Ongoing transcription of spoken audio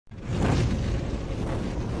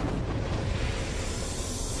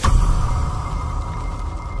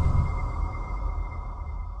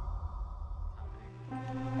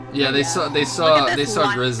Yeah, they saw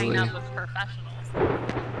Grizzly.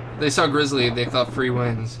 They saw Grizzly. They thought free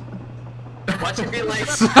wins. Watch it be like,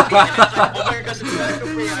 oh my gosh, it's back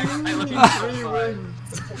free. I love you so much.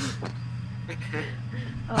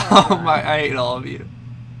 Oh my, I hate all of you.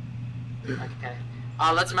 Okay.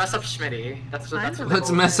 Let's mess up Schmiddy.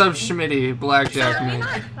 Let's mess up Schmiddy, blackjack me.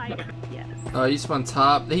 Oh, you spun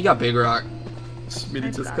top. He got Big Rock.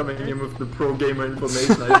 Schmiddy just coming in with the pro gamer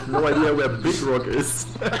information. I have no idea where Big Rock is.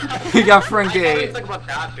 He got front gate. Like about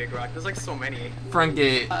that Big Rock. There's like so many. Front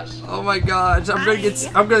gate. Oh my gosh, I'm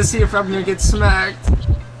gonna see if I'm gonna get smacked.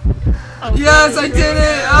 Oh, yes, I did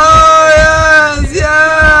it! Oh yes!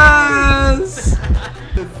 Yes!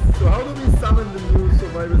 So how do we summon the new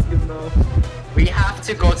survivor skin now? We have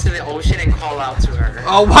to go to the ocean and call out to her.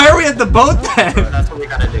 Oh, why are we at the boat then? That's what we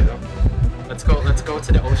gotta do. Let's go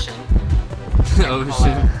to the ocean.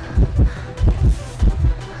 Ocean.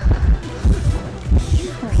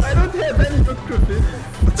 I don't have any good graffiti.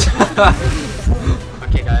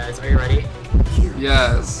 Okay guys, are you ready?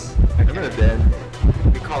 Yes. I'm gonna den.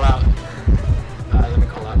 We call out. Let me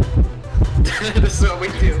call out. This is what we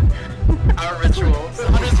do. Our ritual.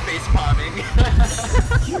 Hunter's face palming.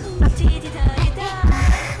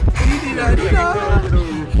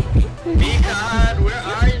 Mikan, where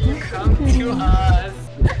are you? Come to us.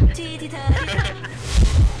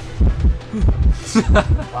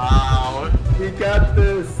 Wow. We got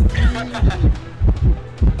this.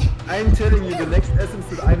 I'm telling you, the next essence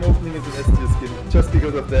that I'm opening is an S tier skin, just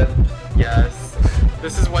because of that. Yes.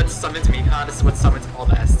 This is what summons Mikan, this is what summons all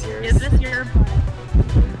the S tiers. Is this your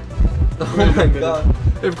Oh my god.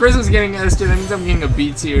 If Chris was getting S tier, that means I'm getting a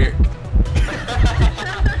B tier.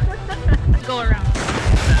 Go around.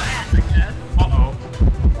 Uh-oh.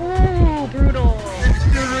 Ooh, brutal.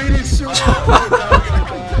 You're really sure.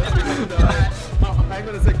 I'm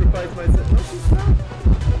gonna sacrifice myself. No, she's not.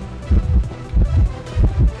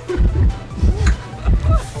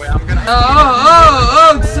 Wait, I'm gonna...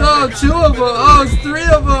 So two of them. Oh, it's three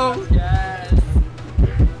of them. Yes.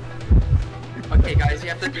 Okay, guys, we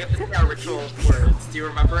have to say our ritual words. Do you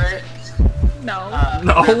remember it? No.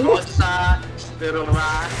 No. Revosa,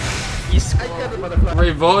 Virora, Isco.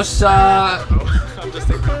 Revosa. I'm just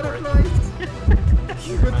saying Butterflies.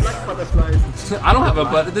 Good luck, butterflies. I don't have a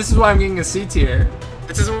butt. This is why I'm getting a C tier.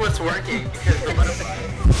 This is what's working, because the butterfly.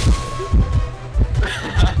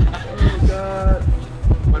 Oh god.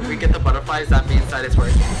 When we get the butterflies, that means that it's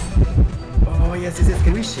working. Oh yes, yes, yes.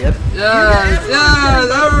 Can we ship? Yes, yes,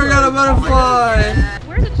 I got a butterfly.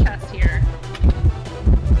 Where's a chest here?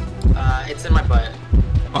 It's in my butt.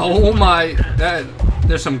 Oh my,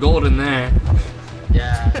 there's some gold in there.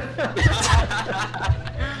 Yeah.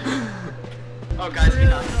 Oh guys, we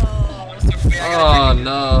got Oh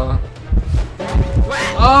no.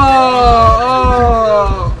 Oh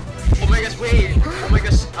my gosh, wait. Oh my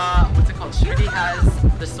gosh, what's it called? Schmiddy has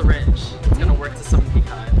the syringe. It's gonna work to some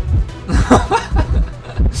Mikan.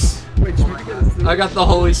 Wait, should we get a syringe? I got the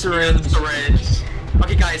Holy Syringe. Syringe.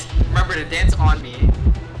 Okay guys, remember to dance on me.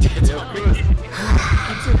 Dance on me.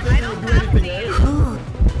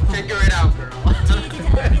 Figure it out, girl.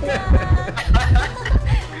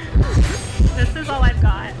 This is all I've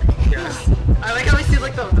got. Yes. I like how I see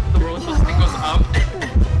like the roller coaster thing goes up.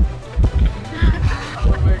 Oh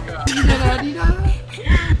my god.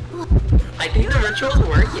 I think the ritual's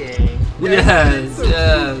working. Yes,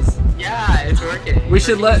 yes. Yeah, it's working. We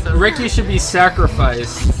should let Ricky should be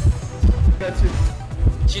sacrificed.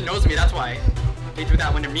 She knows me, that's why. They do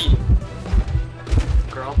that when they're mean.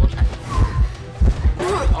 Girl, we'll try.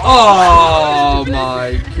 Oh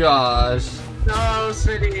my gosh. No,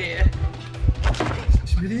 Schmiddy.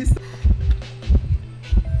 Schmiddy's?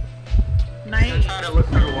 Nice. I'm trying to look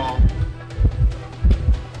through the wall.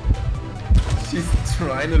 She's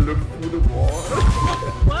trying to look through the wall.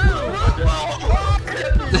 Whoa!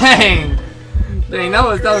 Dang. Dang, that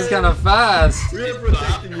was kind of fast. We're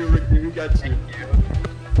protecting you, Ricky. We got you.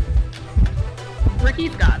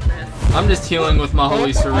 Ricky's got this. I'm just healing with my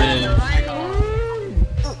Holy Syringe.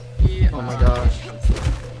 Oh my gosh.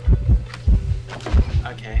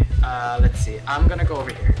 Okay, let's see. I'm gonna go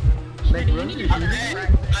over here. Like, run to I'm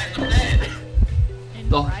dead. In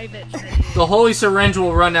The- private. The Holy Syringe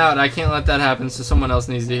will run out. I can't let that happen, so someone else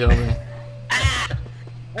needs to heal me.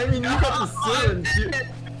 I mean, you got the syringe.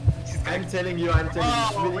 I'm telling you,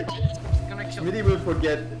 Schmiddy will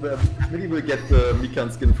Schmiddy will get the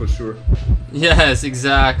Mikan skin for sure. Yes,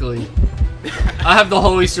 exactly. I have the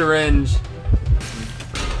Holy Syringe.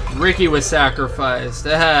 Ricky was sacrificed.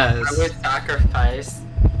 It has. I was sacrificed.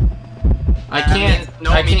 I That can't. means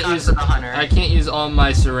no I can't Mikan use. for the hunter. I can't use all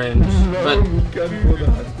my syringe. No But Mikan for the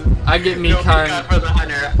hunter. I get No, Mikan. for the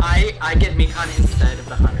hunter. I get Mikan instead of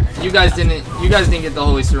the hunter. You guys didn't get the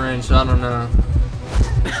Holy Syringe, so I don't know.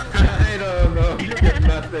 I don't know. You get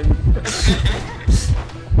nothing.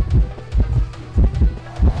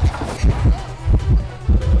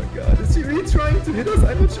 Oh god, is he really trying to hit us?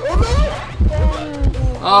 I'm not sure.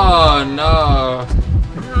 Oh no! Oh no.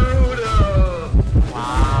 Brutal!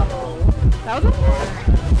 Wow. That was a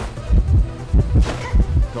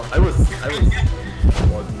No, I was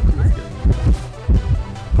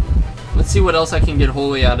Let's see what else I can get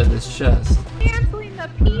holy out of this chest. canceling the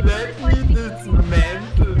people. Let me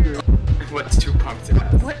dismantle. What's 2 pumps it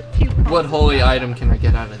has? What you What holy item can I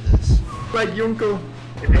get out of this? Right, Junko.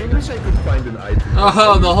 I wish I could find an item.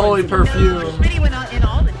 Oh, the holy perfume. No, Schmiddy went out in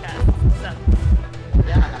all the chests. So.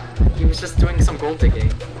 Yeah, he was just doing some gold digging.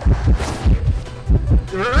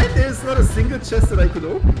 Right, there's not a single chest that I could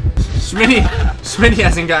open. Schmiddy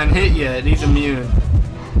hasn't gotten hit yet. He's immune.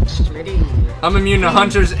 Schmiddy. I'm immune to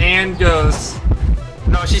hunters and ghosts.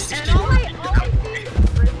 No, she's And all I see is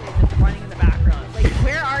Grizzly just running in the background. Like,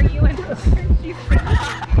 where are you? And she's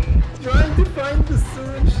Trying to find the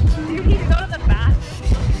syringe. You need to go to the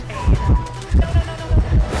bathroom. No.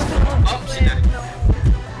 Oh, she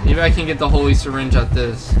died. Maybe I can get the holy syringe at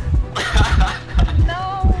this. No.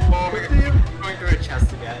 Oh, we're going through a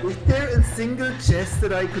chest again. Is there a single chest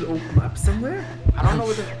that I could open up somewhere? I don't know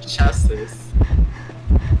where the chest is.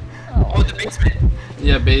 Oh, the basement.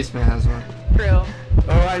 Yeah, basement has one. True.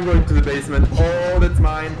 Oh, I'm going to the basement. Oh, that's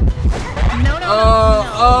mine. No. No,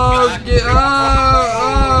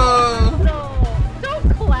 don't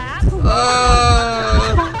clap. No,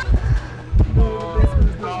 the basement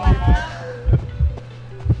is not mine.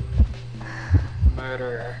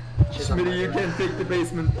 Murderer. She's a Schmidty, you murderer. can take the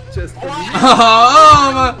basement chest for me.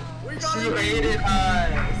 Oh, She raided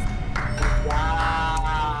us.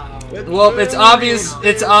 Wow. well, it's obvious.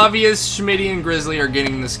 It's obvious. Schmiddy and Grizzly are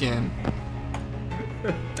getting the skin.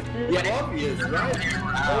 Yeah, obvious, right?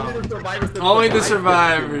 Only the survivors. that Only the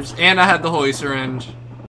survived. survivors. And I had the holy syringe.